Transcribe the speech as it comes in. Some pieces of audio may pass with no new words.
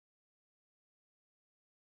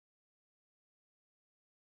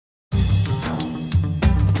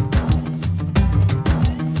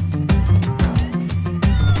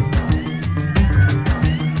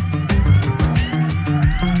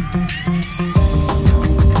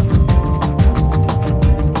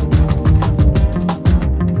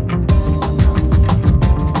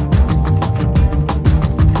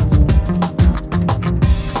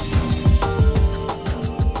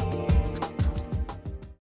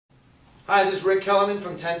Hi, this is Rick Kellerman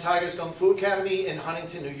from 10 Tigers Kung Fu Academy in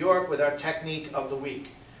Huntington, New York with our Technique of the Week.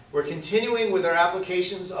 We're continuing with our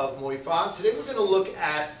applications of Muay Fa. Today we're going to look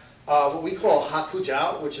at what we call Hak Fu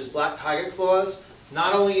Jow, which is black tiger claws.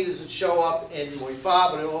 Not only does it show up in Muay Fa,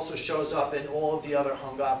 but it also shows up in all of the other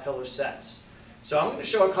Hung-Gar pillar sets. So I'm going to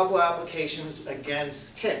show a couple of applications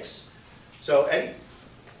against kicks. So Eddie.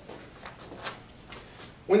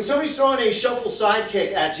 When somebody's throwing a shuffle side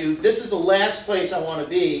kick at you, this is the last place I want to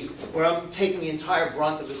be where I'm taking the entire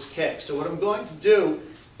brunt of this kick. So what I'm going to do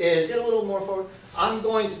is, get a little more forward, I'm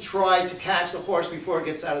going to try to catch the horse before it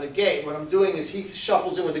gets out of the gate. What I'm doing is he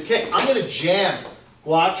shuffles in with a kick. I'm going to jam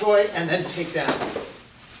Guachoy and then take down.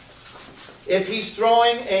 If he's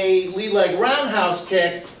throwing a lead leg roundhouse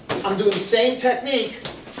kick, I'm doing the same technique.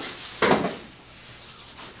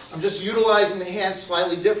 I'm just utilizing the hands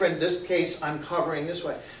slightly different. In this case, I'm covering this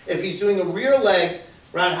way. If he's doing a rear leg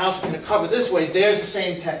roundhouse, I'm going to cover this way. There's the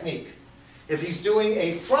same technique. If he's doing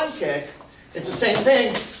a front kick, it's the same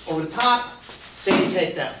thing. Over the top, same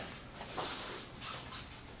takedown.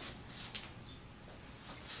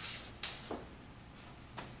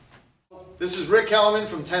 This is Rick Kellerman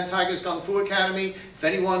from 10 Tigers Kung Fu Academy. If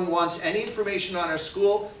anyone wants any information on our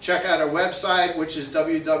school, check out our website, which is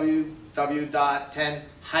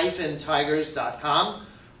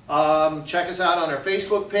www.10-tigers.com. Check us out on our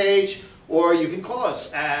Facebook page, or you can call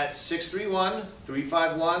us at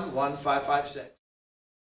 631-351-1556.